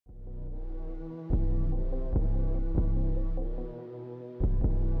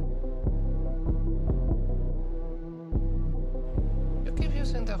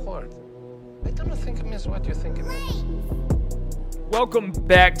word. I don't think it means what you think it means. Welcome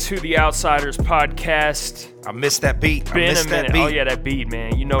back to the Outsiders podcast. I missed that beat. Been a minute. Oh yeah, that beat,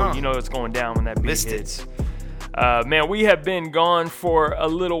 man. You know it's going down when that beat Missed hits. Man, we have been gone for a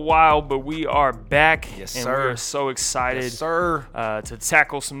little while, but we are back. Yes, and sir. we're so excited, Yes, sir. to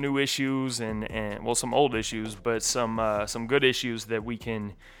tackle some new issues and some old issues, but some good issues that we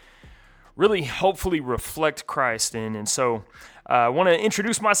can really hopefully reflect Christ in. And so I want to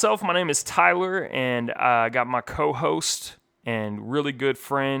introduce myself. My name is Tyler, and I got my co-host and really good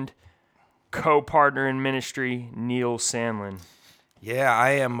friend, co-partner in ministry, Neil Sandlin. Yeah,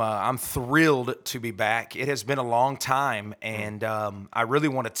 I am. I'm thrilled to be back. It has been a long time, and I really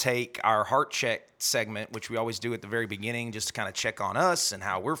want to take our heart check segment, which we always do at the very beginning, just to kind of check on us and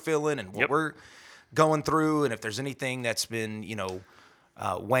how we're feeling and what we're going through, and if there's anything that's been,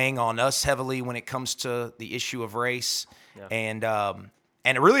 weighing on us heavily when it comes to the issue of race. Yeah.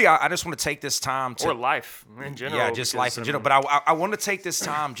 And really, I just want to take this time to... Or life in general. Yeah, just life in general. But I want to take this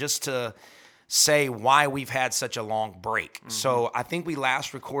time just to say why we've had such a long break. Mm-hmm. So I think we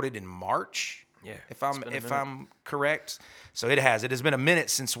last recorded in March, if I'm correct. So it has been a minute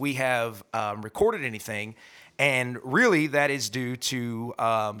since we have recorded anything. And really, that is due to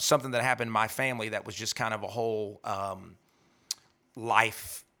something that happened in my family that was just kind of a whole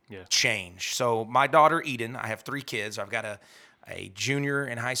life change. So my daughter, Eden, I have 3 kids. I've got a junior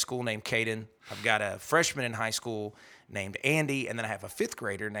in high school named Caden. I've got a freshman in high school named Andy, and then I have a 5th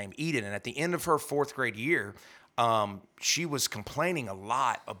grader named Eden. And at the end of her 4th grade year, she was complaining a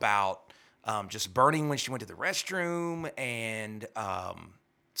lot about just burning when she went to the restroom, and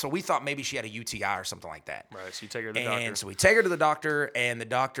so we thought maybe she had a UTI or something like that. Right, so you take her to the doctor. And so we take her to the doctor, and the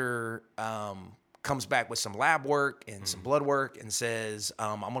doctor comes back with some lab work and some blood work and says,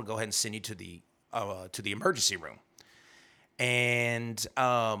 I'm going to go ahead and send you to the emergency room. And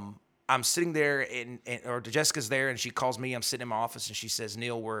I'm sitting there, or Jessica's there, and she calls me. I'm sitting in my office, and she says,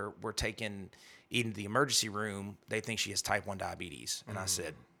 Neil, we're taking Eden to the emergency room. They think she has type 1 diabetes. And I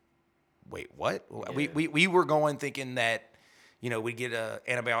said, wait, what? Yeah. We were going thinking that, we'd get an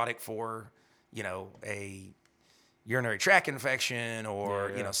antibiotic for, a urinary tract infection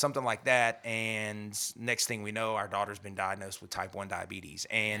or, something like that. And next thing we know, our daughter's been diagnosed with type 1 diabetes.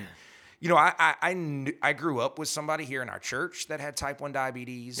 And I grew up with somebody here in our church that had type 1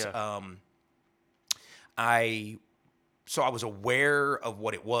 diabetes. Yeah. So I was aware of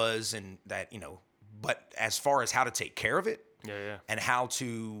what it was and that, but as far as how to take care of it and how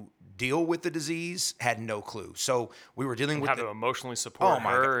to deal with the disease, had no clue. So we were dealing with how to emotionally support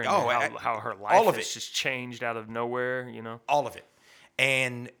her and how her life has just changed out of nowhere, All of it.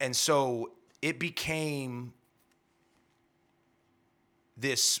 And so it became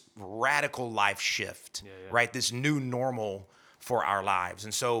this radical life shift, right? This new normal for our lives.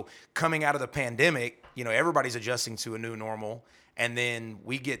 And so coming out of the pandemic, everybody's adjusting to a new normal. And then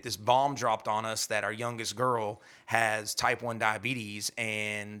we get this bomb dropped on us that our youngest girl has type 1 diabetes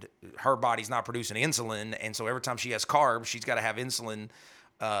and her body's not producing insulin. And so every time she has carbs, she's got to have insulin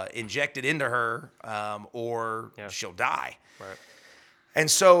injected into her or she'll die. Right. And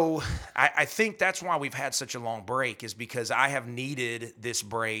so I think that's why we've had such a long break, is because I have needed this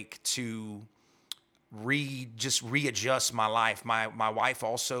break to just readjust my life. My wife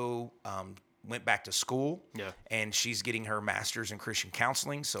also went back to school, and she's getting her master's in Christian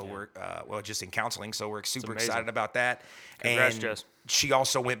counseling. So we're just in counseling. So we're super excited about that. Congrats, and Jess. She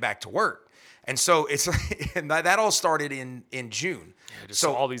also went back to work. And so and that all started in June.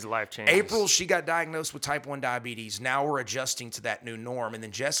 So all these life changes. April, she got diagnosed with type 1 diabetes. Now we're adjusting to that new norm. And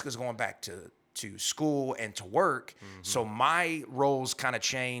then Jessica's going back to school and to work. Mm-hmm. So my roles kind of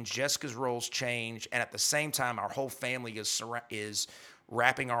change. Jessica's roles change. And at the same time, our whole family is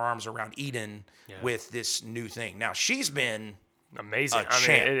wrapping our arms around Eden with this new thing. Now, she's been amazing. A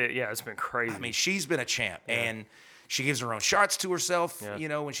champ. It's been crazy. I mean, she's been a champ. Yeah. And she gives her own shots to herself,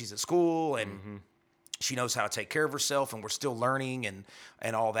 when she's at school, and she knows how to take care of herself, and we're still learning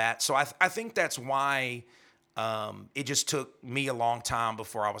and all that. So I think that's why it just took me a long time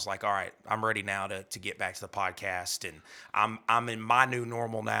before I was like, all right, I'm ready now to get back to the podcast, and I'm in my new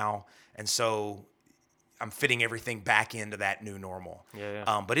normal now, and so I'm fitting everything back into that new normal.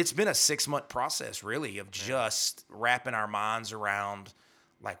 But it's been a 6-month process, really, of just wrapping our minds around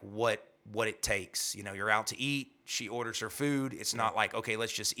like what it takes. You're out to eat. She orders her food. It's not like, okay,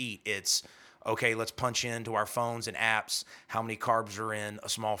 let's just eat. It's, okay, let's punch into our phones and apps how many carbs are in a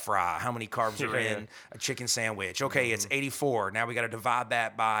small fry, how many carbs are in a chicken sandwich. Okay, it's 84. Now we got to divide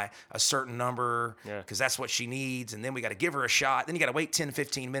that by a certain number because that's what she needs. And then we got to give her a shot. Then you got to wait 10,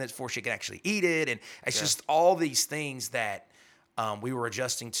 15 minutes before she can actually eat it. And it's just all these things that we were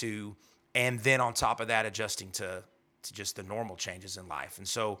adjusting to, and then on top of that, adjusting to just the normal changes in life. And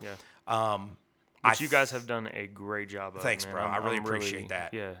so, But you guys have done a great job of. Thanks, man. bro. I really appreciate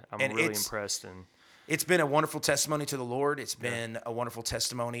that. Yeah, I'm And really impressed. And it's been a wonderful testimony to the Lord. It's been a wonderful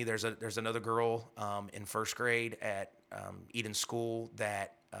testimony. There's another girl in first grade at Eden School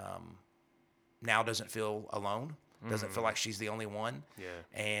that now doesn't feel alone, doesn't feel like she's the only one. Yeah.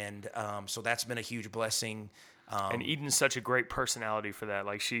 And so that's been a huge blessing. And Eden's such a great personality for that.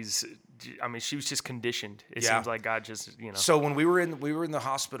 Like she was just conditioned. It seems like God just, So when we were in the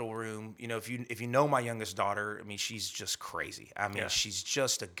hospital room, if you know my youngest daughter, I mean, she's just crazy. I mean, she's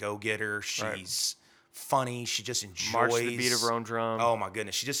just a go-getter. She's funny. She just enjoys. March to the beat of her own drum. Oh my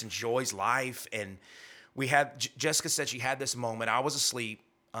goodness, she just enjoys life. And Jessica said she had this moment. I was asleep.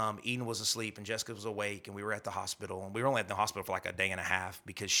 Eden was asleep and Jessica was awake, and we were at the hospital, and we were only at the hospital for like a day and a half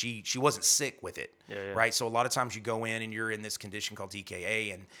because she wasn't sick with it. Right. So a lot of times you go in and you're in this condition called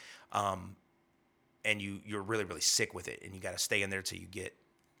DKA, and you're really, really sick with it, and you got to stay in there till you get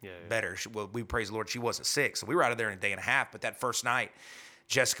better. Well, we praise the Lord, she wasn't sick. So we were out of there in a day and a half. But that first night,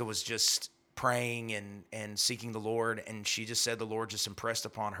 Jessica was just praying and seeking the Lord. And she just said the Lord just impressed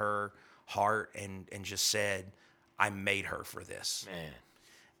upon her heart and just said, I made her for this. Man.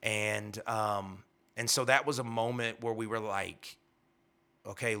 And so that was a moment where we were like,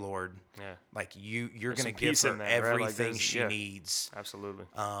 okay, Lord, like you're going to give her everything she needs. Absolutely.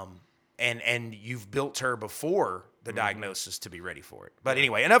 And you've built her before the diagnosis to be ready for it. But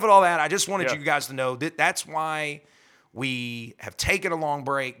anyway, enough of all that. I just wanted you guys to know that that's why we have taken a long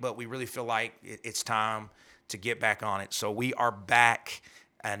break, but we really feel like it's time to get back on it. So we are back.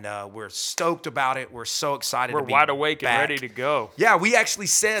 And we're stoked about it. We're so excited. We're to be wide awake back. and ready to go. Yeah, we actually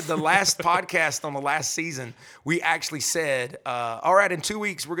said the last podcast on the last season, we actually said, all right, in 2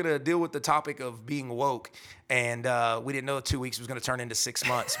 weeks, we're going to deal with the topic of being woke. And we didn't know 2 weeks was going to turn into 6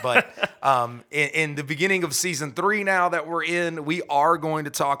 months. But in the beginning of season 3 now that we're in, we are going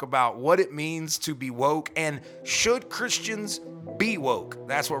to talk about what it means to be woke and should Christians be woke.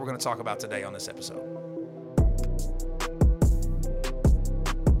 That's what we're going to talk about today on this episode.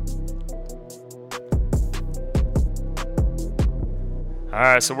 All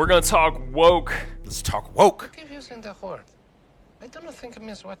right, so we're going to talk woke. Let's talk woke. Keep using the word. I don't think it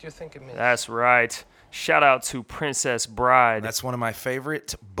means what you think it means. That's right. Shout out to Princess Bride. That's one of my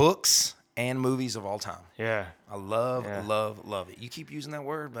favorite books and movies of all time. Yeah. I love it. You keep using that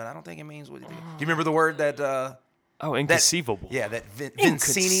word, but I don't think it means what you think. Do you remember the word that... inconceivable. that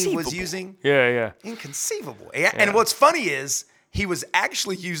Vincini was using? Yeah. Inconceivable. Yeah. And what's funny is he was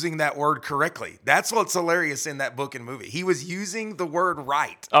actually using that word correctly. That's what's hilarious in that book and movie. He was using the word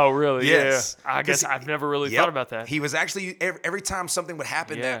right. Oh, really? Yes. Yeah. I guess I've never really thought about that. He was actually, every time something would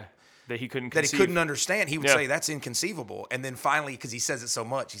happen that he couldn't that he couldn't understand, he would say, that's inconceivable. And then finally, because he says it so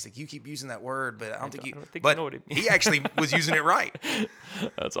much, he's like, you keep using that word, but I don't think you know what it means. He actually was using it right.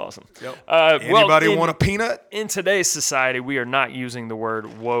 That's awesome. Yep. Anybody want a peanut? In today's society, we are not using the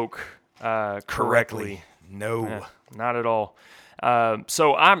word woke correctly. No. Not at all.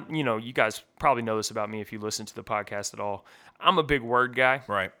 So I'm, you guys probably know this about me if you listen to the podcast at all. I'm a big word guy.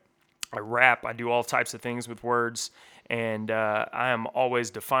 Right. I rap. I do all types of things with words. And I am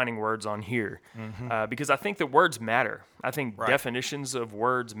always defining words on here because I think that words matter. I think definitions of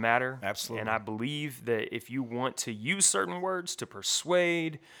words matter. Absolutely. And I believe that if you want to use certain words to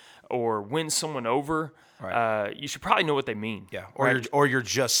persuade or win someone over, you should probably know what they mean. Yeah. Or you're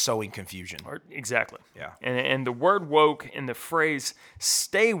just sowing confusion. Exactly. Yeah. And the word woke and the phrase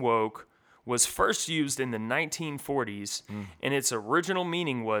stay woke was first used in the 1940s. And its original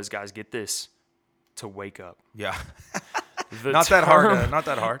meaning was, guys, get this, to wake up. Yeah. Not that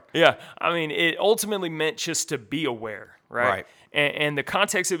hard. Yeah. I mean, it ultimately meant just to be aware, right? And the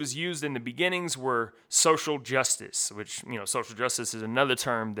context it was used in the beginnings were social justice, which, social justice is another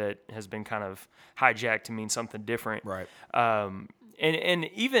term that has been kind of hijacked to mean something different. Right. And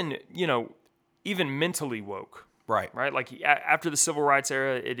even, even mentally woke. Right. Like after the civil rights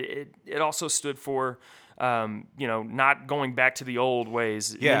era, it also stood for, not going back to the old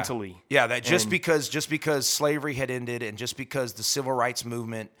ways mentally. Yeah. That just because slavery had ended and just because the civil rights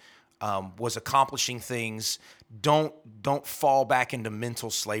movement was accomplishing things, don't fall back into mental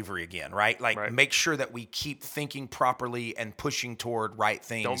slavery again, right? Make sure that we keep thinking properly and pushing toward right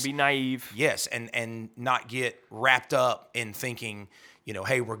things. Don't be naive. Yes, and not get wrapped up in thinking,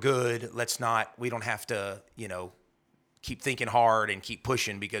 hey, we're good. We don't have to, keep thinking hard and keep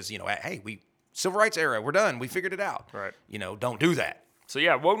pushing because, hey, civil rights era, we're done. We figured it out. Right. Don't do that. So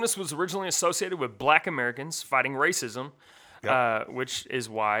yeah, wokeness was originally associated with Black Americans fighting racism. Yep. which is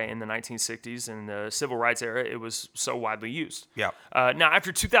why in the 1960s and the civil rights era it was so widely used. Yep. Now,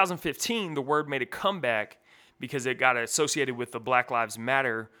 after 2015, the word made a comeback because it got associated with the Black Lives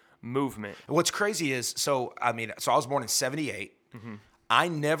Matter movement. What's crazy is, so I was born in 78. I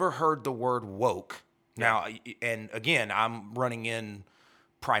never heard the word woke. Now, and again, I'm running in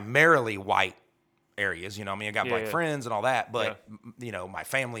primarily white areas. I got black friends and all that, but my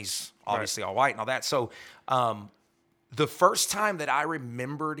family's obviously all white and all that. So, the first time that I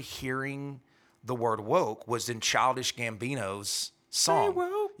remembered hearing the word woke was in Childish Gambino's song. Hey,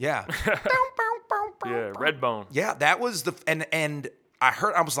 woke. Yeah. Yeah, Redbone. Yeah, that was and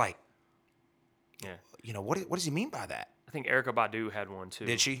I was like, Yeah. What does he mean by that? I think Erykah Badu had one too.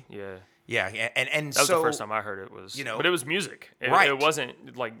 Did she? Yeah. Yeah, and That was so the first time I heard it. But it was music. Right. It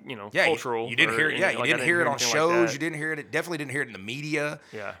wasn't like cultural. You didn't hear it. Yeah, you didn't hear it on shows. You didn't hear it. Definitely didn't hear it in the media.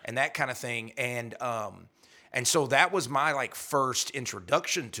 Yeah. And that kind of thing. And so that was my first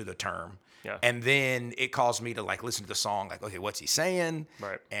introduction to the term. Yeah. And then it caused me to listen to the song. Okay, what's he saying?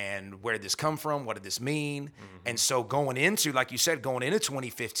 Right. And where did this come from? What did this mean? And so going into, like you said,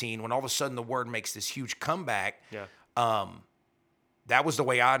 2015, when all of a sudden the word makes this huge comeback. Yeah. That was the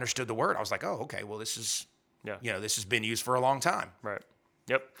way I understood the word. I was like, oh, okay, well, this is, this has been used for a long time. Right.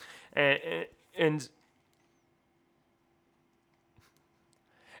 Yep. And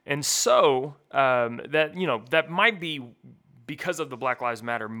so that might be because of the Black Lives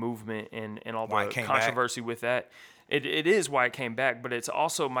Matter movement and all the controversy with that. It is why it came back, but it's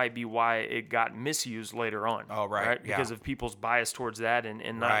also might be why it got misused later on. Oh, right. Because of people's bias towards that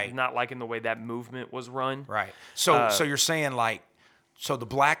and not liking the way that movement was run. Right. So you're saying so the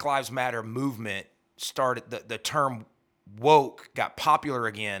Black Lives Matter movement started, the term woke got popular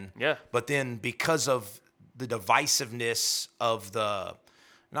again. Yeah. But then because of the divisiveness of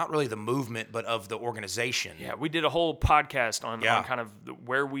not really the movement, but of the organization. Yeah, we did a whole podcast on kind of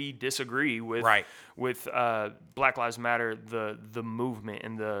where we disagree with Black Lives Matter, the movement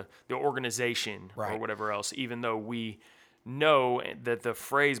and the organization or whatever else, even though we know that the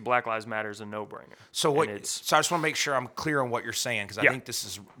phrase Black Lives Matter is a no-brainer. So I just want to make sure I'm clear on what you're saying, because I think this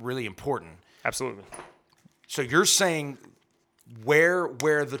is really important. Absolutely. So you're saying where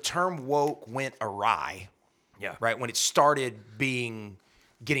the term woke went awry, right, when it started getting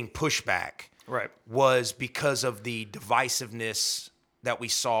pushback, was because of the divisiveness that we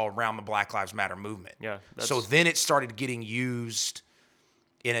saw around the Black Lives Matter movement. Yeah. So then it started getting used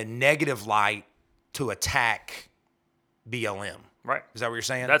in a negative light to attack BLM. Right. Is that what you're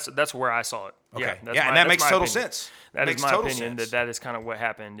saying? That's where I saw it. Okay. Yeah, and that makes total sense. That is my opinion. That is kind of what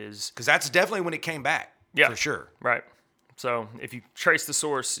happened. Is because that's definitely when it came back. Yeah, for sure. Right. So if you trace the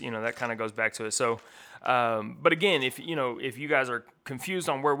source, that kind of goes back to it. So, but again, if you guys are confused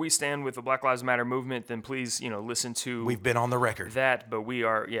on where we stand with the Black Lives Matter movement, then please, listen to. We've been on the record. But we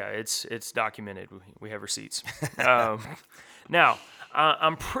are. Yeah, it's documented. We have receipts. Now,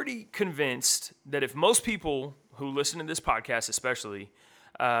 I'm pretty convinced that if most people who listen to this podcast, especially,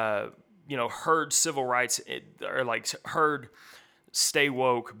 heard civil rights or heard stay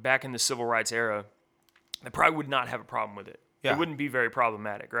woke back in the civil rights era, they probably would not have a problem with it. Yeah. It wouldn't be very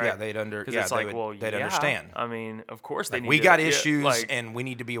problematic, right? Yeah, they'd understand. I mean, of course they need. We got issues, and we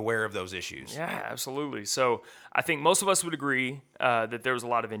need to be aware of those issues. Yeah, absolutely. So I think most of us would agree that there was a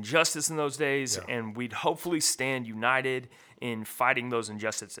lot of injustice in those days, and we'd hopefully stand united in fighting those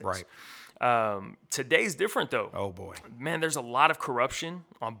injustices. Right. Today's different, though. Oh boy, man, there's a lot of corruption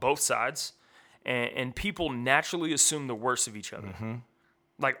on both sides, and people naturally assume the worst of each other,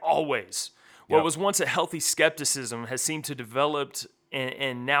 like always. What was once a healthy skepticism has seemed to develop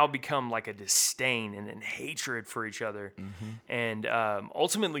and now become like a disdain and hatred for each other, and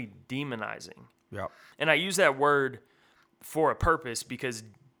ultimately demonizing. Yeah. And I use that word for a purpose because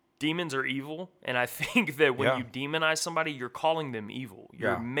demons are evil, and I think that when you demonize somebody, you're calling them evil.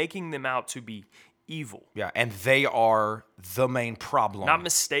 You're making them out to be evil. Yeah, and they are the main problem. Not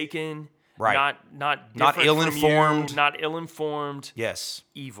mistaken. Right. Not ill-informed. Not ill-informed. Yes.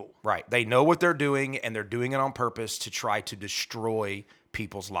 Evil. Right. They know what they're doing, and they're doing it on purpose to try to destroy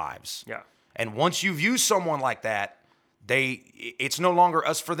people's lives. Yeah. And once you view someone like that, it's no longer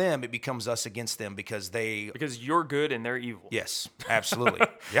us for them. It becomes us against them because you're good and they're evil. Yes, absolutely.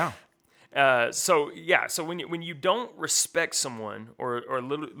 Yeah. So when you don't respect someone or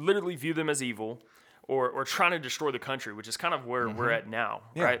literally view them as evil, or trying to destroy the country, which is kind of where we're at now,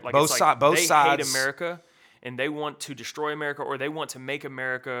 right? Like both sides hate America and they want to destroy America, or they want to make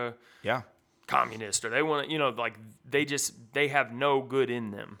America communist, or they want to, they have no good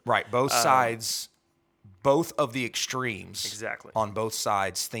in them. Right. Both sides, both of the extremes, exactly, on both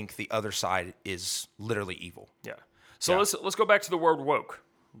sides think the other side is literally evil. Yeah. So let's go back to the word woke.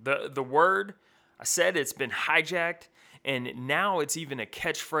 The word, I said, it's been hijacked, and now it's even a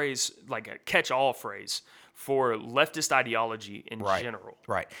catchphrase, like a catch-all phrase for leftist ideology in general.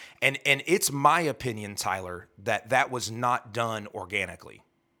 Right. And it's my opinion, Tyler, that was not done organically.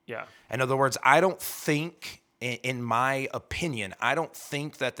 Yeah. In other words, I don't think, in my opinion, I don't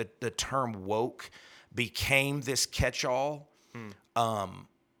think that the term woke became this catch-all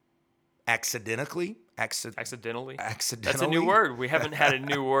accidentally. Accidentally? Accidentally. That's a new word. We haven't had a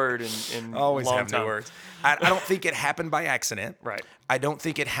new word in Always a long have time. new words. I don't think it happened by accident. Right. I don't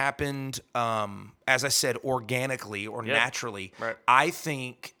think it happened, as I said, organically or naturally. Right. I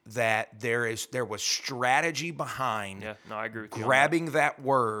think that there was strategy behind I agree with you grabbing that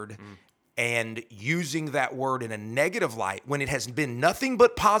word and using that word in a negative light when it has been nothing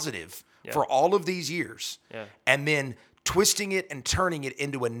but positive for all of these years. Yeah. And then twisting it and turning it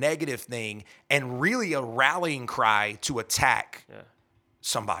into a negative thing and really a rallying cry to attack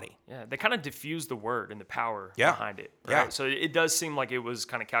somebody. Yeah, they kind of diffuse the word and the power Yeah. behind it. Right? Yeah. So it does seem like it was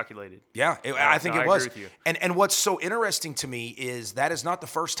kind of calculated. Yeah, I think it was. Agree with you. And what's so interesting to me is that is not the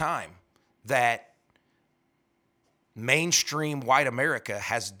first time that mainstream white America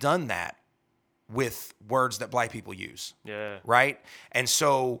has done that with words that black people use. Yeah. Right? And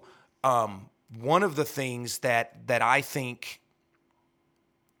so one of the things that I think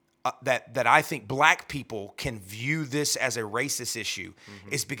that I think black people can view this as a racist issue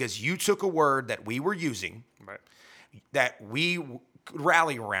is because you took a word that we were using, that we could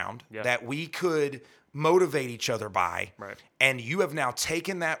rally around, that we could motivate each other by, and you have now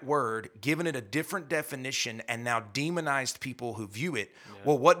taken that word, given it a different definition, and now demonized people who view it.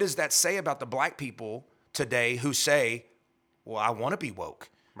 Well, what does that say about the black people today who say, well, I want to be woke?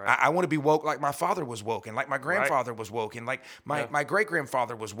 I want to be woke like my father was woke, and like my grandfather was woke, and like my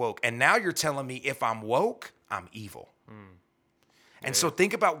great-grandfather was woke. And now you're telling me if I'm woke, I'm evil. And so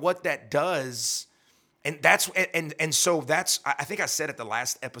think about what that does. And so that's, I think I said at the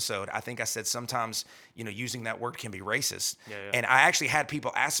last episode, I think I said sometimes, using that word can be racist. And I actually had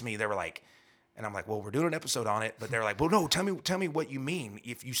people ask me, they were like, and I'm like, well, we're doing an episode on it, but they're like, well, no, tell me what you mean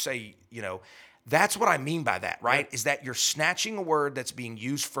if you say, that's what I mean by that, right? Is that you're snatching a word that's being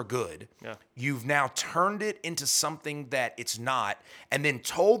used for good. You've now turned it into something that it's not, and then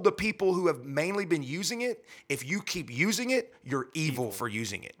told the people who have mainly been using it, if you keep using it, you're evil for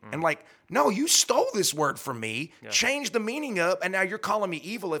using it. And like, no, you stole this word from me, changed the meaning up, and now you're calling me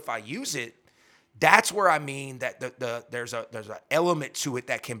evil if I use it. That's where I mean that there's an element to it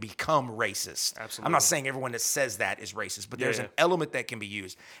that can become racist. Absolutely. I'm not saying everyone that says that is racist, but there's an element that can be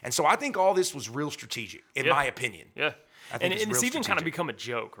used. And so I think all this was real strategic, in my opinion. Yeah. I think and it's even kind of become a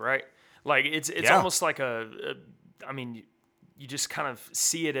joke, right? Like it's almost like I mean, you just kind of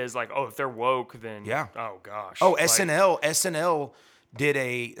see it as like, oh, if they're woke, then oh gosh. Oh, SNL did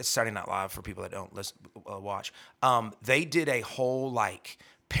it's Saturday Night Live for people that don't watch. They did a whole like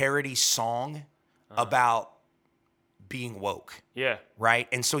parody song about being woke. Yeah. Right?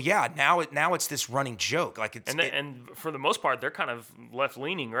 And so now it's this running joke. Like it's and for the most part they're kind of left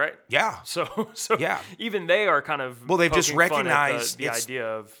leaning, right? Yeah. So even they are kind of they've just recognized the idea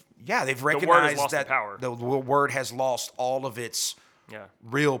of they've recognized the word has lost that the power. The word has lost all of its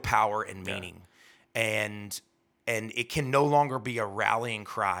real power and meaning. And it can no longer be a rallying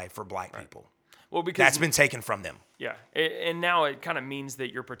cry for black people. Well, because that's been taken from them. Yeah. And now it kind of means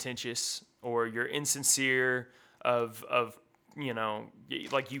that you're pretentious or you're insincere of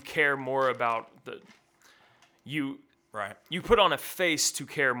like you care more about you put on a face to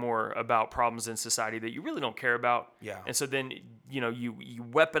care more about problems in society that you really don't care about. Yeah. And so then you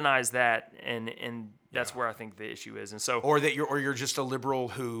weaponize that and that's where I think the issue is. And so or you're just a liberal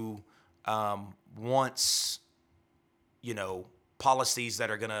who wants policies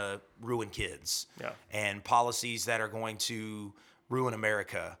that are going to ruin kids and policies that are going to ruin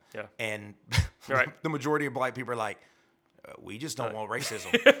America. Yeah. And the majority of black people are like, we just don't want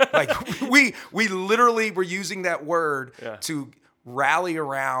racism. Like we literally were using that word to rally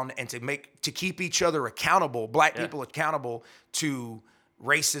around and to keep each other accountable, black people accountable to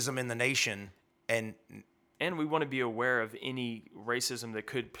racism in the nation. And we want to be aware of any racism that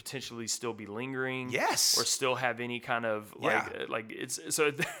could potentially still be lingering. Yes. Or still have any kind of like it's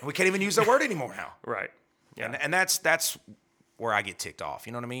so we can't even use that word anymore now. Right. Yeah. And that's where I get ticked off.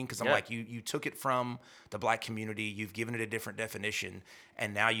 You know what I mean? Because I'm like, you took it from the black community, you've given it a different definition,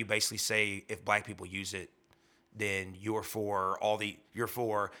 and now you basically say if black people use it, then you're for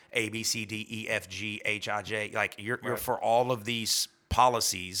A, B, C, D, E, F, G, H, I, J. Like you're for all of these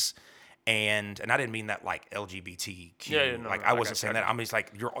policies. And I didn't mean that like LGBTQ. I wasn't saying that. I mean, it's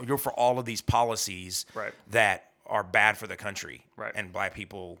like you're for all of these policies that are bad for the country. Right. And black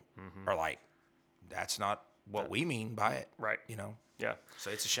people are like, that's not what we mean by it. Right. You know? Yeah. So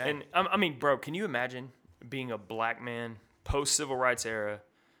it's a shame. And I mean, bro, can you imagine being a black man post civil rights era,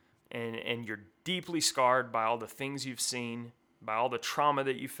 and you're deeply scarred by all the things you've seen, by all the trauma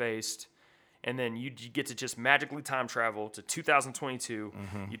that you faced, and then you get to just magically time travel to 2022.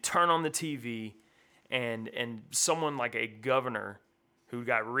 You turn on the TV, and someone like a governor who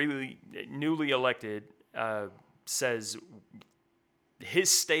got really newly elected says his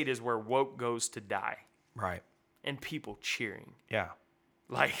state is where woke goes to die. Right. And people cheering. Yeah.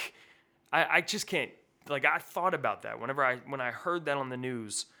 Like, I just can't. Like, I thought about that when I heard that on the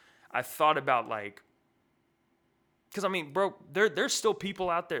news. I thought about, like, because I mean, bro, there's still people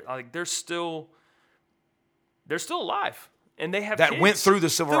out there, like they're still alive, and they have that kids went through the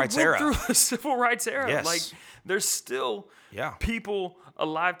civil rights era. Through the civil rights era. Yes. Like, there's still people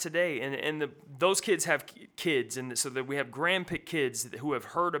alive today, and those kids have kids, and so that we have grandkids who have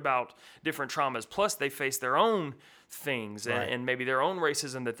heard about different traumas. Plus, they face their own things and maybe their own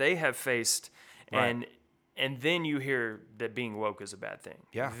racism that they have faced, and then you hear that being woke is a bad thing.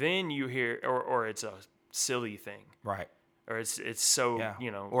 Yeah. Then you hear, or it's a silly thing. Right. Or it's so,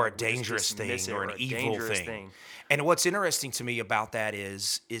 or a dangerous thing, or an evil thing. And what's interesting to me about that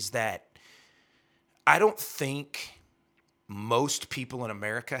is that I don't think most people in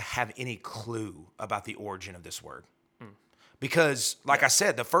America have any clue about the origin of this word. Because, like I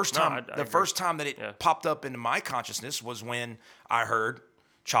said, the first time that it popped up into my consciousness was when I heard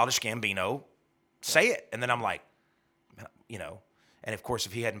Childish Gambino say it, and then I'm like, and of course,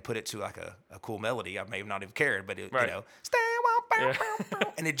 if he hadn't put it to like a cool melody, I may have not have cared. But stay well,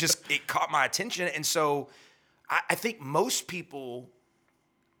 and it caught my attention, and so I think most people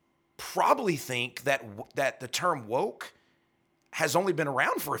probably think that the term woke has only been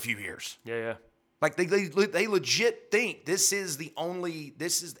around for a few years. Yeah. Like they legit think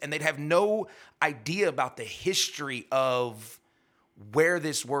and they'd have no idea about the history of where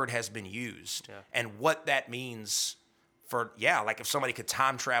this word has been used and what that means for, like if somebody could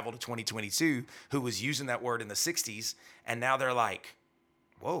time travel to 2022 who was using that word in the 60s, and now they're like,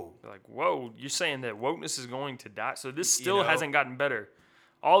 whoa. They're like, whoa, you're saying that wokeness is going to die? So this still hasn't gotten better.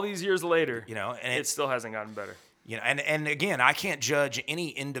 All these years later, and it still hasn't gotten better. And again, I can't judge any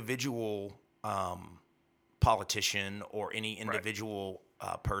individual politician or any individual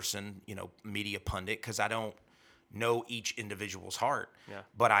person, media pundit, because I don't know each individual's heart. Yeah.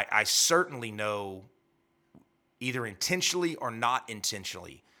 But I certainly know, either intentionally or not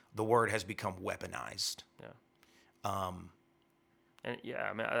intentionally, the word has become weaponized. Yeah. And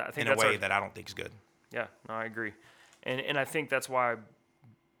I mean, I think in a way that I don't think is good. Yeah, no, I agree. And I think that's why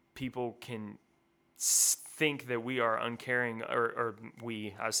people can think that we are uncaring, or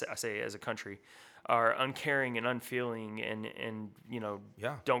I say as a country, are uncaring and unfeeling and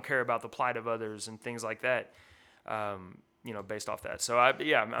don't care about the plight of others and things like that, based off that. So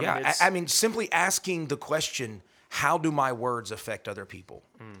I mean, simply asking the question, how do my words affect other people?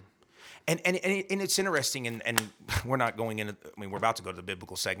 And it's interesting, and we're not going into, I mean, we're about to go to the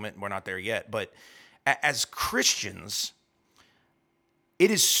biblical segment, and we're not there yet, but as Christians,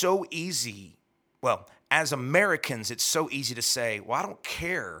 it is so easy, as Americans, it's so easy to say, well, I don't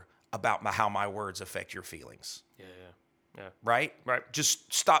care about how my words affect your feelings. Yeah. Right?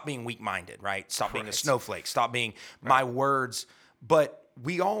 Just stop being weak-minded, right? Stop being a snowflake. Stop being my words. But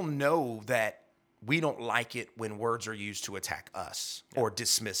we all know that we don't like it when words are used to attack us or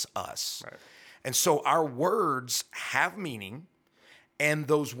dismiss us. Right. And so our words have meaning, and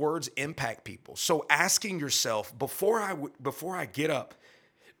those words impact people. So asking yourself, before I get up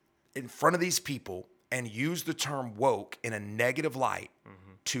in front of these people and use the term woke in a negative light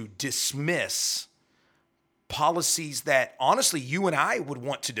to dismiss policies that honestly you and I would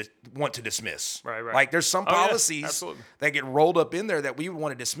want to dismiss. Right. Like there's some policies that get rolled up in there that we would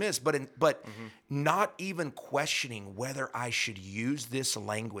want to dismiss, but not even questioning whether I should use this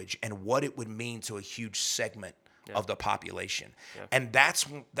language and what it would mean to a huge segment of the population. Yeah. And that's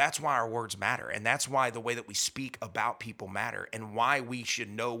why our words matter, and that's why the way that we speak about people matter, and why we should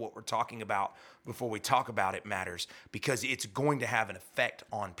know what we're talking about before we talk about it matters, because it's going to have an effect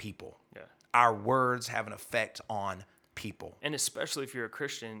on people. Yeah. Our words have an effect on people. And especially if you're a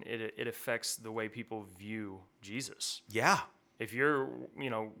Christian, it affects the way people view Jesus. Yeah. If you're,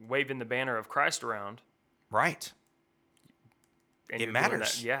 waving the banner of Christ around. Right. And it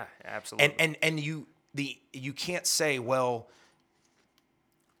matters. That, yeah, absolutely. And you can't say, well,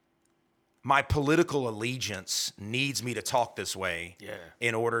 my political allegiance needs me to talk this way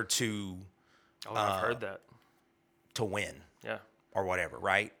in order to I've heard that. To win. Yeah. Or whatever,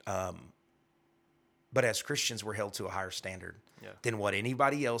 right? But as Christians, we're held to a higher standard Yeah. than what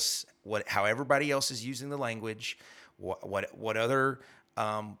anybody else, how everybody else is using the language, what other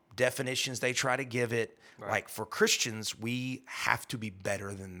definitions they try to give it. Right. Like for Christians, we have to be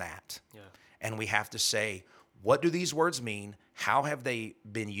better than that. Yeah. And we have to say, what do these words mean? How have they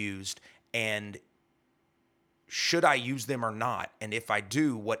been used? And should I use them or not? And if I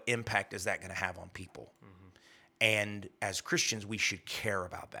do, what impact is that going to have on people? And as Christians, we should care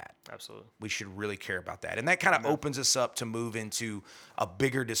about that. Absolutely. We should really care about that. And that kind of opens us up to move into a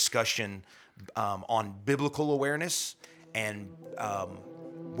bigger discussion on biblical awareness and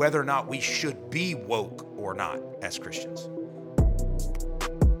whether or not we should be woke or not as Christians.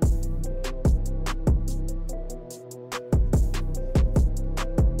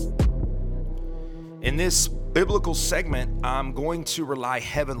 In this biblical segment, I'm going to rely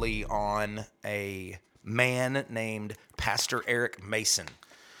heavily on a man named Pastor Eric Mason.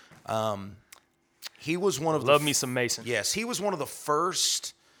 He was one of Love me some Mason. Yes, he was one of the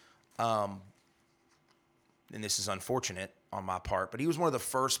first, and this is unfortunate on my part, but he was one of the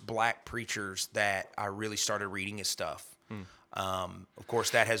first black preachers that I really started reading his stuff. Of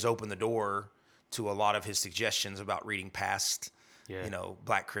course, that has opened the door to a lot of his suggestions about reading past,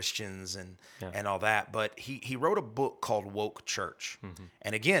 black Christians and all that. But he wrote a book called Woke Church.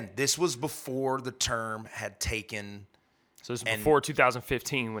 And again, this was before the term had taken. So this is before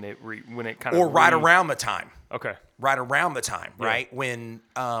 2015 when it kind of. Or right around the time. Okay. Right around the time, right? When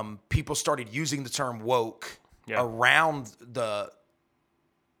people started using the term woke around the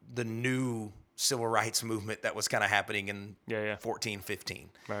new civil rights movement that was kind of happening in 14, 15.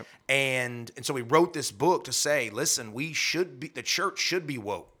 Right. And so he wrote this book to say, listen, the church should be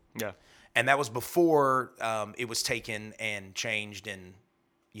woke. Yeah. And that was before it was taken and changed and,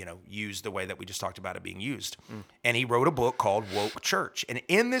 used the way that we just talked about it being used. And he wrote a book called Woke Church. And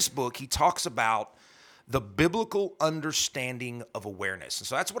in this book, he talks about the biblical understanding of awareness. And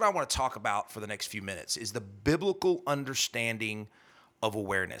so that's what I want to talk about for the next few minutes, is the biblical understanding of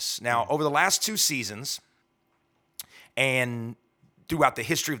awareness. Now, over the last 2 seasons and throughout the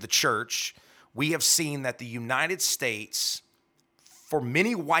history of the church, we have seen that the United States, for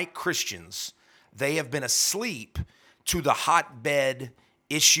many white Christians, they have been asleep to the hotbed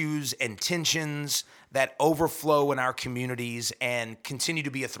issues and tensions that overflow in our communities and continue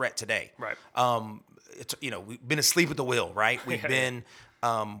to be a threat today. Right. We've been asleep at the wheel, right? We've been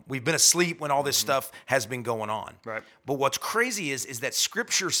asleep when all this stuff has been going on. Right. But what's crazy is that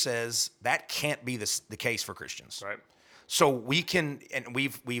Scripture says that can't be the case for Christians. Right. So we can, and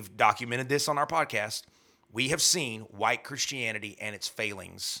we've documented this on our podcast. We have seen white Christianity and its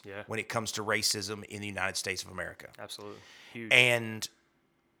failings when it comes to racism in the United States of America. Absolutely. Huge.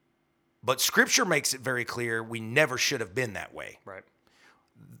 But Scripture makes it very clear we never should have been that way. Right.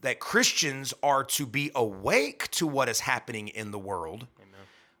 That Christians are to be awake to what is happening in the world,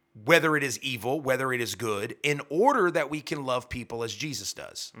 whether it is evil, whether it is good, in order that we can love people as Jesus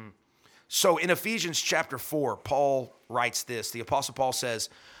does. So in Ephesians chapter 4, Paul writes this. The Apostle Paul says,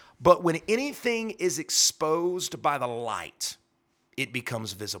 "But when anything is exposed by the light, it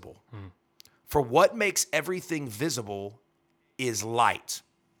becomes visible. For what makes everything visible is light.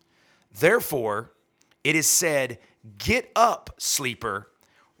 Therefore, it is said, 'Get up, sleeper,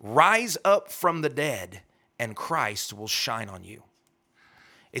 rise up from the dead, and Christ will shine on you.'"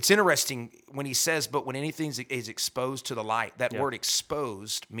 It's interesting when he says, but when anything is exposed to the light, that word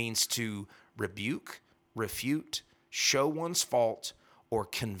exposed means to rebuke, refute, show one's fault, or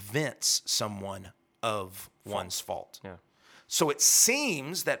convince someone of one's fault. Yeah. So it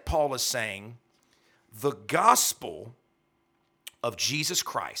seems that Paul is saying the gospel of Jesus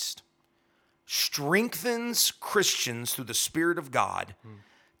Christ strengthens Christians through the Spirit of God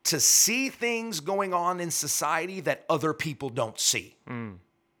to see things going on in society that other people don't see.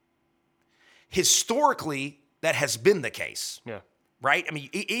 Historically, that has been the case. Yeah. Right? I mean,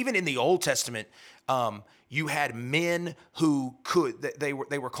 even in the Old Testament, you had men who they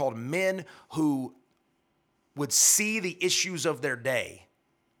were called men who would see the issues of their day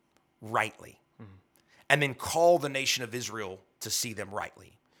rightly and then call the nation of Israel to see them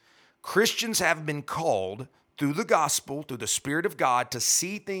rightly. Christians have been called through the gospel, through the Spirit of God, to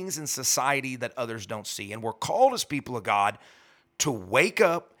see things in society that others don't see. And we're called as people of God to wake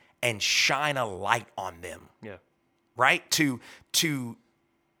up and shine a light on them. Yeah. Right? To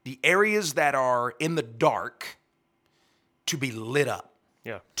the areas that are in the dark to be lit up.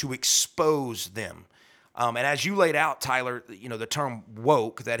 Yeah. To expose them. And as you laid out, Tyler, the term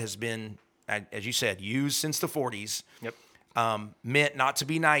woke that has been, as you said, used since the 40s. Yep. Meant not to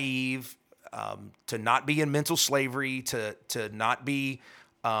be naive, to not be in mental slavery, to not be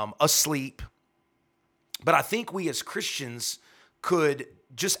asleep, But I think we as Christians could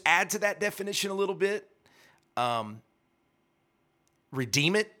just add to that definition a little bit,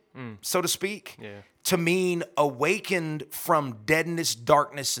 redeem it, so to speak, to mean awakened from deadness,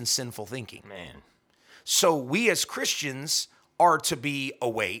 darkness, and sinful thinking. Man. So we as Christians are to be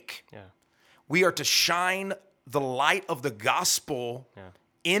awake. Yeah. We are to shine the light of the gospel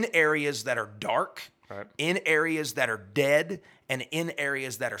in areas that are dark, in areas that are dead, and in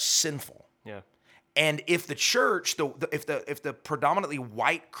areas that are sinful. Yeah. And if the church, if the predominantly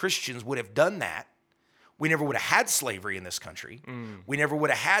white Christians would have done that, we never would have had slavery in this country. We never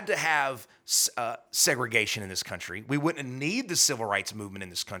would have had to have segregation in this country. We wouldn't need the civil rights movement in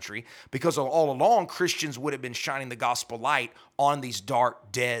this country, because all along Christians would have been shining the gospel light on these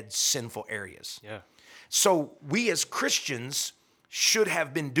dark, dead, sinful areas. Yeah. So we as Christians should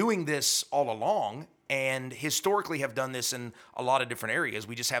have been doing this all along, and historically have done this in a lot of different areas.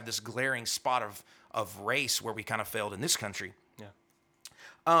 We just have this glaring spot of race where we kind of failed in this country. Yeah.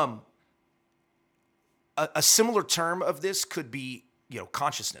 A similar term of this could be,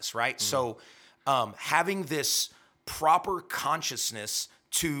 consciousness, right? So having this proper consciousness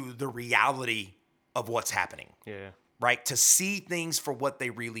to the reality of what's happening. Yeah. Right? To see things for what they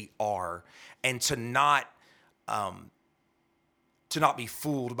really are, and to not be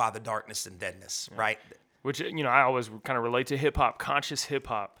fooled by the darkness and deadness, right? Which, I always kind of relate to hip hop, conscious hip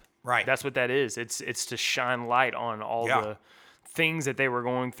hop. Right. That's what that is. It's to shine light on all the things that they were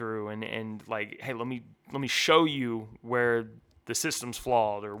going through, and like, hey, let me show you where the system's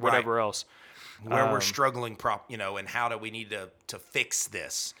flawed or whatever else. Where we're struggling, and how do we need to fix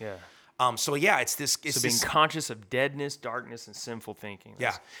this? Yeah. So yeah, it's this. It's so being conscious of deadness, darkness, and sinful thinking.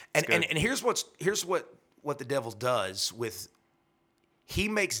 And here's what the devil does with. He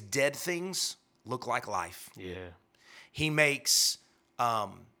makes dead things look like life. Yeah. He makes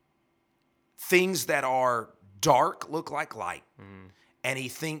things that are dark look like light, and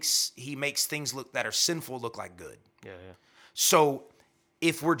he makes things that are sinful look like good. Yeah. So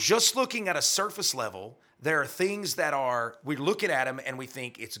if we're just looking at a surface level, there are things that we're looking at them and we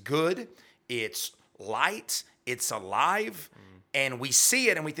think it's good, it's light, it's alive, and we see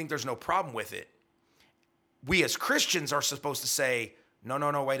it and we think there's no problem with it. We as Christians are supposed to say,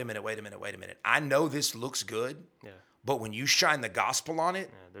 no, wait a minute. I know this looks good, but when you shine the gospel on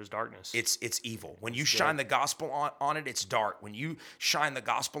it, there's darkness. It's evil. When you shine the gospel on it, it's dark. When you shine the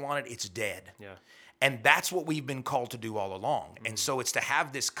gospel on it, it's dead. Yeah. And that's what we've been called to do all along. And so it's to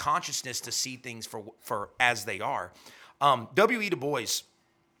have this consciousness to see things for as they are. W.E. Du Bois,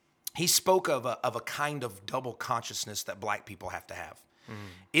 he spoke of a kind of double consciousness that black people have to have.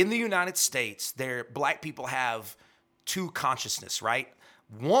 In the United States, black people have two consciousness, right?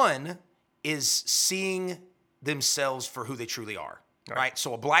 One is seeing themselves for who they truly are, right?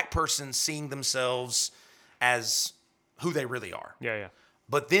 So a black person seeing themselves as who they really are. Yeah.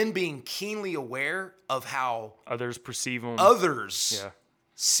 But then being keenly aware of how others perceive them. Others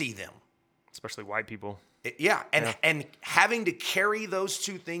see them. Especially white people. And having to carry those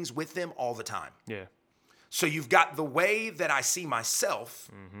two things with them all the time. Yeah. So you've got the way that I see myself,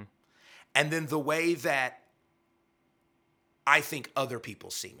 and then the way that I think other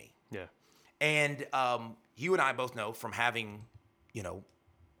people see me. Yeah. And you and I both know from having,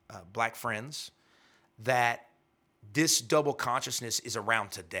 black friends that this double consciousness is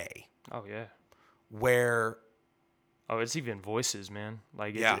around today. Oh, yeah. Where... Oh, it's even voices, man.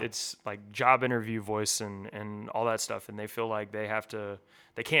 Like, it's like job interview voice and all that stuff. And they feel like they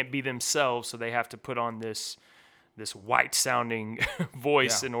can't be themselves, so they have to put on this white sounding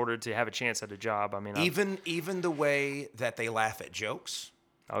voice in order to have a chance at a job. I mean, even the way that they laugh at jokes.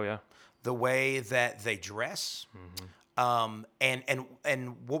 Oh, yeah. The way that they dress. And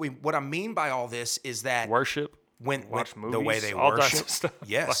what I mean by all this is that worship. Watch movies, the way they all worship, that stuff.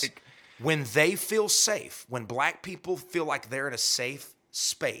 Yes. When they feel safe, when black people feel like they're in a safe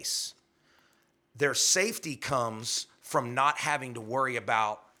space, their safety comes from not having to worry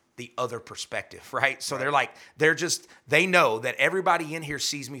about the other perspective, right? So they know that everybody in here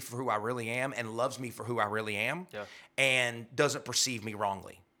sees me for who I really am and loves me for who I really am, and doesn't perceive me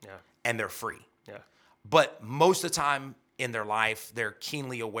wrongly. Yeah. And they're free. Yeah. But most of the time in their life, they're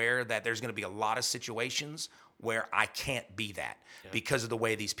keenly aware that there's going to be a lot of situations where I can't be that because of the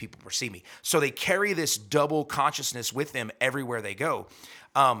way these people perceive me. So they carry this double consciousness with them everywhere they go.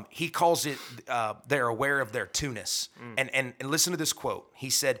 He calls it, they're aware of their two-ness. And listen to this quote.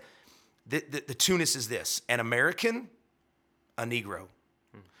 He said, the two-ness is this: an American, a Negro.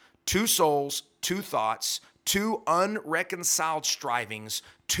 Two souls, two thoughts, two unreconciled strivings,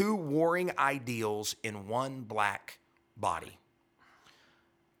 two warring ideals in one black body. Man.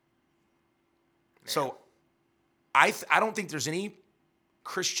 So I don't think there's any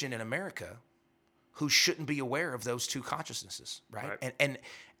Christian in America who shouldn't be aware of those two consciousnesses, right?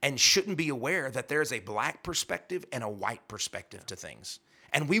 And shouldn't be aware that there's a black perspective and a white perspective to things.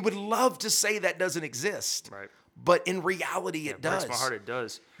 And we would love to say that doesn't exist. Right. But in reality, it does. Breaks my heart, it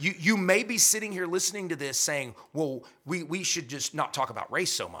does. You may be sitting here listening to this saying, well, we should just not talk about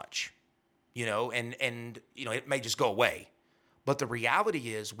race so much, and it may just go away. But the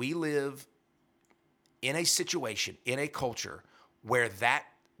reality is we live in a situation, in a culture where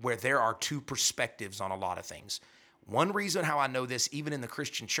there are two perspectives on a lot of things. One reason how I know this, even in the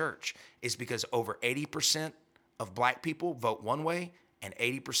Christian church, is because over 80% of black people vote one way, and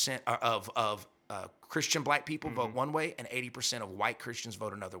 80% of Christian black people vote one way, and 80% of white Christians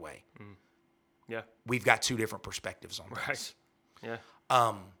vote another way. Yeah. We've got two different perspectives on this. Yeah.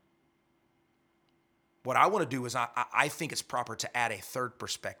 What I want to do is I think it's proper to add a third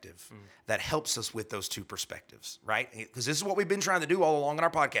perspective that helps us with those two perspectives, right? Because this is what we've been trying to do all along in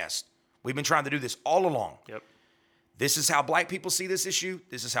our podcast. We've been trying to do this all along. Yep. This is how black people see this issue.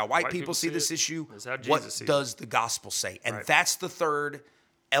 This is how white people see this issue. This is how Jesus what sees does the gospel say? And that's the third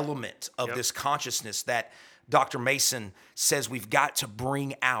element of this consciousness that Dr. Mason says we've got to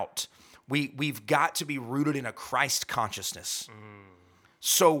bring out. We've got to be rooted in a Christ consciousness.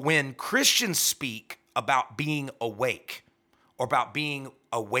 So when Christians speak about being awake or about being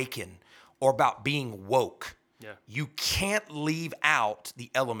awakened or about being woke, you can't leave out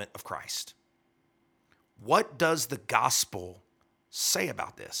the element of Christ. What does the gospel say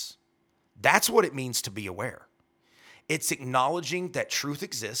about this? That's what it means to be aware. It's acknowledging that truth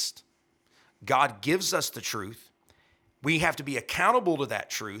exists. God gives us the truth. We have to be accountable to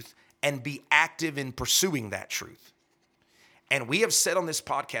that truth and be active in pursuing that truth. And we have said on this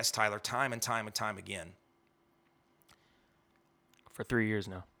podcast, Tyler, time and time and time again. For 3 years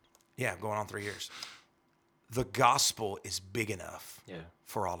now. Yeah, going on 3 years. The gospel is big enough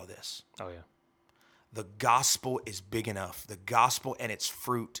for all of this. Oh, yeah. The gospel is big enough. The gospel and its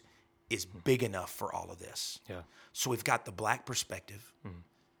fruit is big enough for all of this. Yeah. So we've got the black perspective,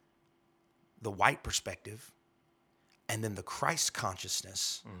 the white perspective, and then the Christ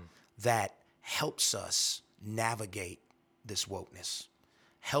consciousness that helps us navigate this wokeness,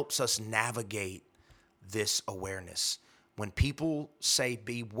 helps us navigate this awareness. When people say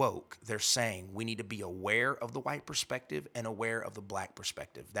be woke, they're saying we need to be aware of the white perspective and aware of the black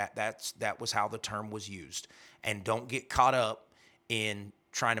perspective. That was how the term was used. And don't get caught up in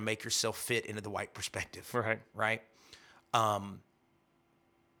trying to make yourself fit into the white perspective. Right? But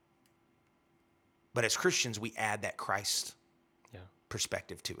as Christians, we add that Christ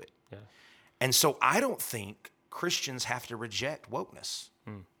perspective to it. Yeah. And so I don't think Christians have to reject wokeness.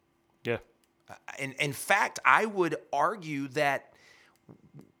 Yeah. In fact, I would argue that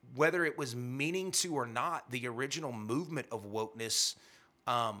whether it was meaning to or not, the original movement of wokeness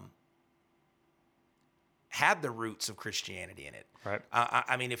had the roots of Christianity in it. Right.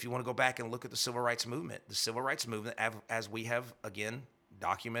 I mean, if you want to go back and look at the civil rights movement, as we have, again,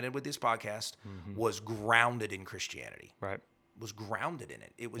 documented with this podcast, was grounded in Christianity. Right. Was grounded in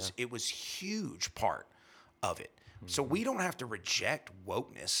it. It was huge part of it. So we don't have to reject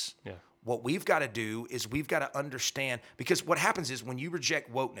wokeness. Yeah. What we've got to do is we've got to understand, because what happens is when you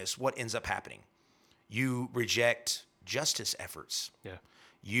reject wokeness, what ends up happening? You reject justice efforts. Yeah.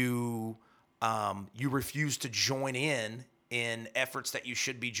 You refuse to join in efforts that you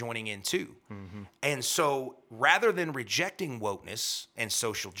should be joining into. And so rather than rejecting wokeness and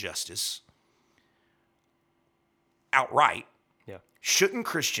social justice outright, shouldn't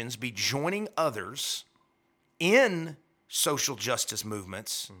Christians be joining others in social justice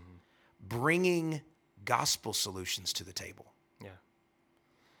movements, bringing gospel solutions to the table? Yeah.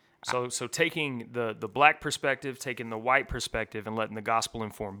 So taking the black perspective, taking the white perspective, and letting the gospel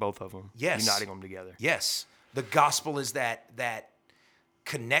inform both of them. Yes. Uniting them together. Yes. The gospel is that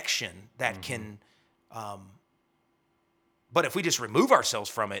connection that can, but if we just remove ourselves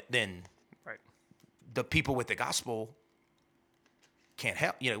from it, then the people with the gospel can't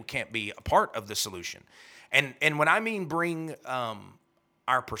help, can't be a part of the solution. And when I mean bring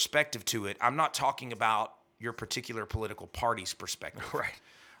our perspective to it, I'm not talking about your particular political party's perspective. Right.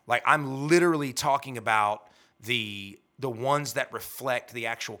 Like I'm literally talking about the ones that reflect the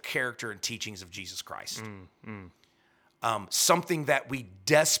actual character and teachings of Jesus Christ. Something that we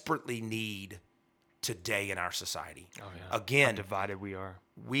desperately need today in our society. Oh, yeah. Again, how divided we are.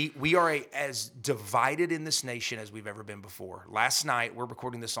 We are as divided in this nation as we've ever been before. Last night, we're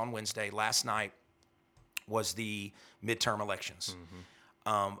recording this on Wednesday. Last night was the midterm elections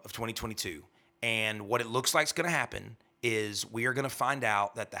of 2022. And what it looks like is going to happen is we are going to find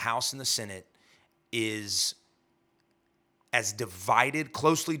out that the House and the Senate is as divided,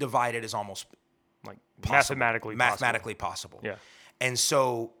 closely divided as almost Like possible. mathematically possible. Yeah. And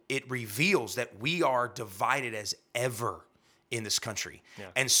so it reveals that we are divided as ever in this country. Yeah.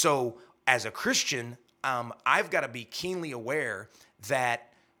 And so as a Christian, I've got to be keenly aware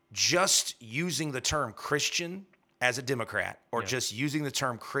that just using the term Christian as a Democrat or just using the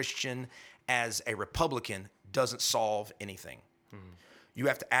term Christian as a Republican doesn't solve anything. You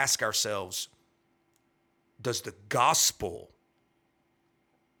have to ask ourselves, is the gospel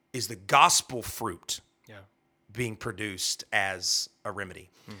fruit being produced as a remedy?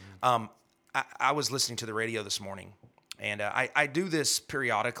 I was listening to the radio this morning, and I do this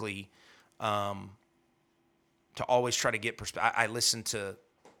periodically to always try to get perspective. I listen to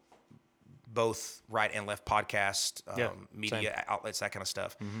both right and left podcast, media outlets, that kind of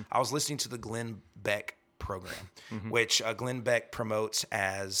stuff. I was listening to the Glenn Beck program, which Glenn Beck promotes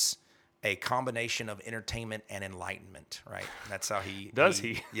as a combination of entertainment and enlightenment, right? That's how he...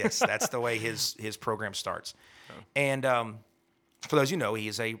 Yes, that's the way his program starts. And for those you know, he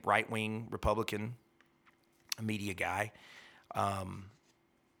is a right-wing Republican media guy.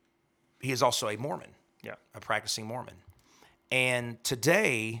 He is also a Mormon, a practicing Mormon. And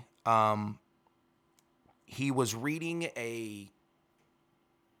today, he was reading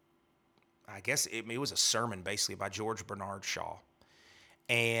I guess it was a sermon basically by George Bernard Shaw.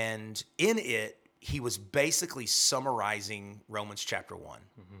 And in it, he was basically summarizing Romans chapter 1.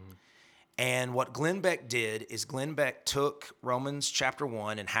 And what Glenn Beck did is Glenn Beck took Romans chapter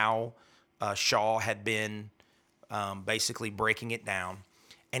 1 and how Shaw had been basically breaking it down.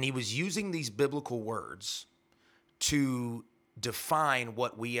 And he was using these biblical words to define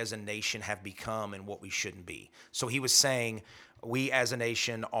what we as a nation have become and what we shouldn't be. So he was saying we as a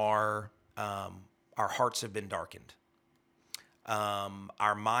nation our hearts have been darkened.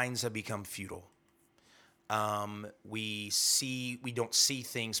 Our minds have become futile. We don't see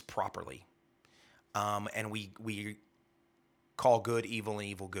things properly. And we call good evil and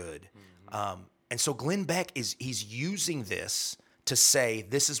evil good. And so Glenn Beck he's using this to say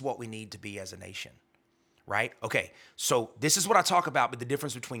this is what we need to be as a nation. Right? Okay. So this is what I talk about with the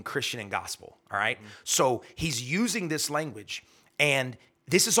difference between Christian and gospel. All right. So he's using this language, and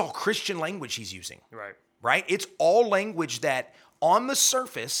this is all Christian language he's using. Right? It's all language that on the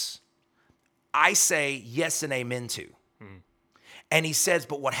surface, I say yes and amen to. And he says,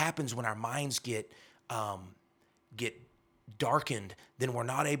 but what happens when our minds get darkened, then we're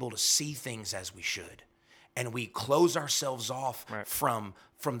not able to see things as we should. And we close ourselves off from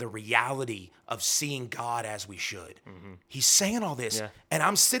the reality of seeing God as we should. He's saying all this, and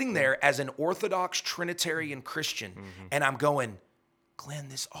I'm sitting there as an Orthodox Trinitarian Christian, and I'm going, Glenn,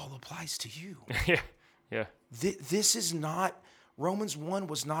 this all applies to you. This is not, Romans 1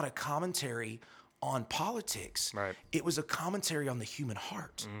 was not a commentary on politics. It was a commentary on the human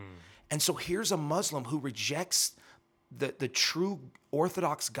heart. And so here's a Muslim who rejects the true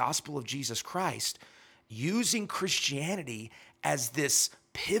Orthodox gospel of Jesus Christ, using Christianity as this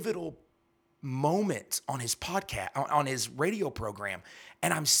pivotal moment on his podcast, on his radio program.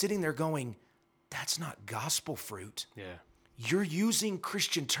 And I'm sitting there going, that's not gospel fruit. You're using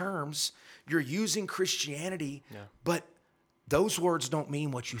Christian terms, you're using Christianity, but those words don't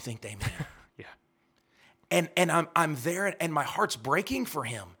mean what you think they mean. And I'm there, and my heart's breaking for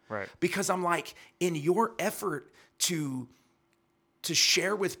him. Because I'm like, in your effort to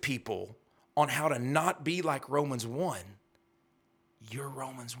share with people on how to not be like Romans 1, you're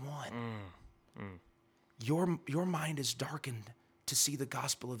Romans 1. Your mind is darkened to see the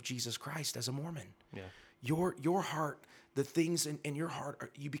gospel of Jesus Christ as a Mormon. Your heart, the things in your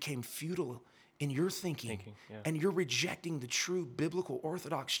heart, you became futile in your thinking. And you're rejecting the true biblical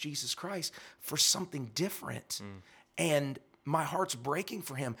Orthodox Jesus Christ for something different. And my heart's breaking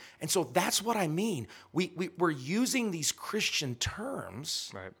for him. And so that's what I mean. We're using these Christian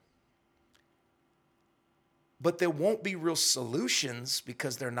terms, but there won't be real solutions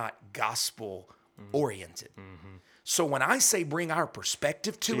because they're not gospel oriented. So when I say bring our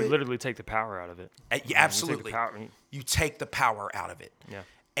perspective to you literally take the power out of it. Absolutely. You take the power out of it.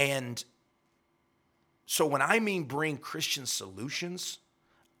 And so when I mean bring Christian solutions,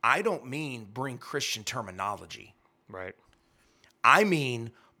 I don't mean bring Christian terminology. I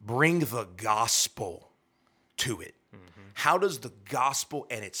mean bring the gospel to it. How does the gospel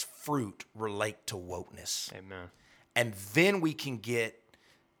and its fruit relate to wokeness? Amen. And then we can get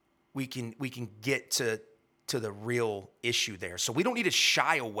to the real issue there. So we don't need to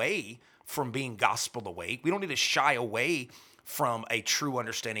shy away from being gospel awake. We don't need to shy away from a true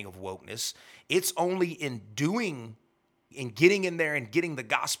understanding of wokeness. It's only in doing in getting in there and getting the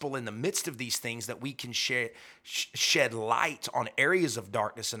gospel in the midst of these things, that we can shed light on areas of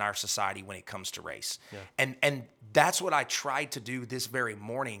darkness in our society when it comes to race. Yeah. And that's what I tried to do this very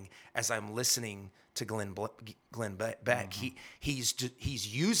morning as I'm listening to Glenn Beck. Mm-hmm.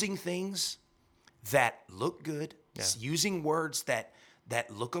 He's using things that look good. Yeah. He's using words that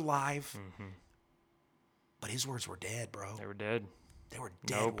look alive. Mm-hmm. But his words were dead, bro. They were dead. They were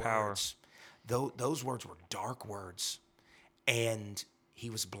dead words. Those words were dark words. And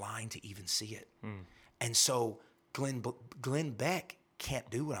he was blind to even see it. Mm. And so Glenn Beck can't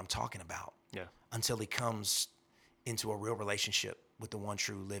do what I'm talking about until he comes into a real relationship with the one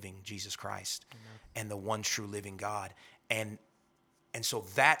true living Jesus Christ. Amen. And the one true living God. And so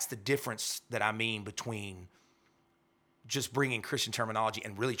that's the difference that I mean between just bringing Christian terminology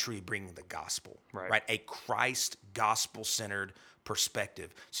and really truly bringing the gospel, right? A Christ gospel-centered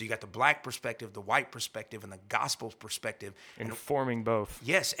perspective. So you got the black perspective, the white perspective, and the gospel perspective. Informing both.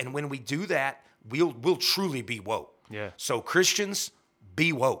 Yes, and when we do that, we'll truly be woke. Yeah. So Christians,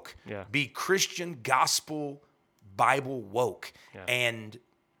 be woke. Yeah. Be Christian gospel Bible woke. Yeah. And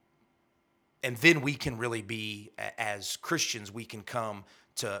then we can really be, as Christians, we can come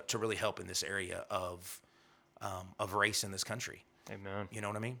to really help in this area of race in this country. Amen. You know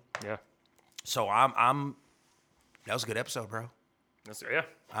what I mean? Yeah. So I'm that was a good episode, bro. Yeah.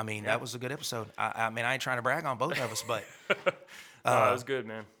 I mean, that was a good episode. I mean, I ain't trying to brag on both of us, but that was good,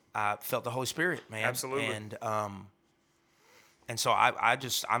 man. I felt the Holy Spirit, man. Absolutely. And so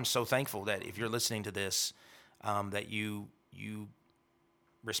I'm so thankful that if you're listening to this, that you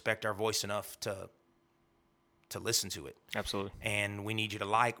respect our voice enough to listen to it. Absolutely. And we need you to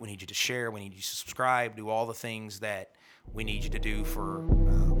like, we need you to share, we need you to subscribe, do all the things that we need you to do for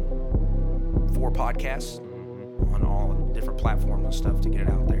podcasts on all different platforms and stuff to get it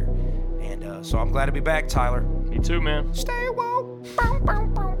out there. And so I'm glad to be back, Tyler. Me too, man. Stay woke. Bow, bow,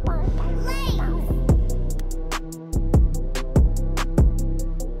 bow.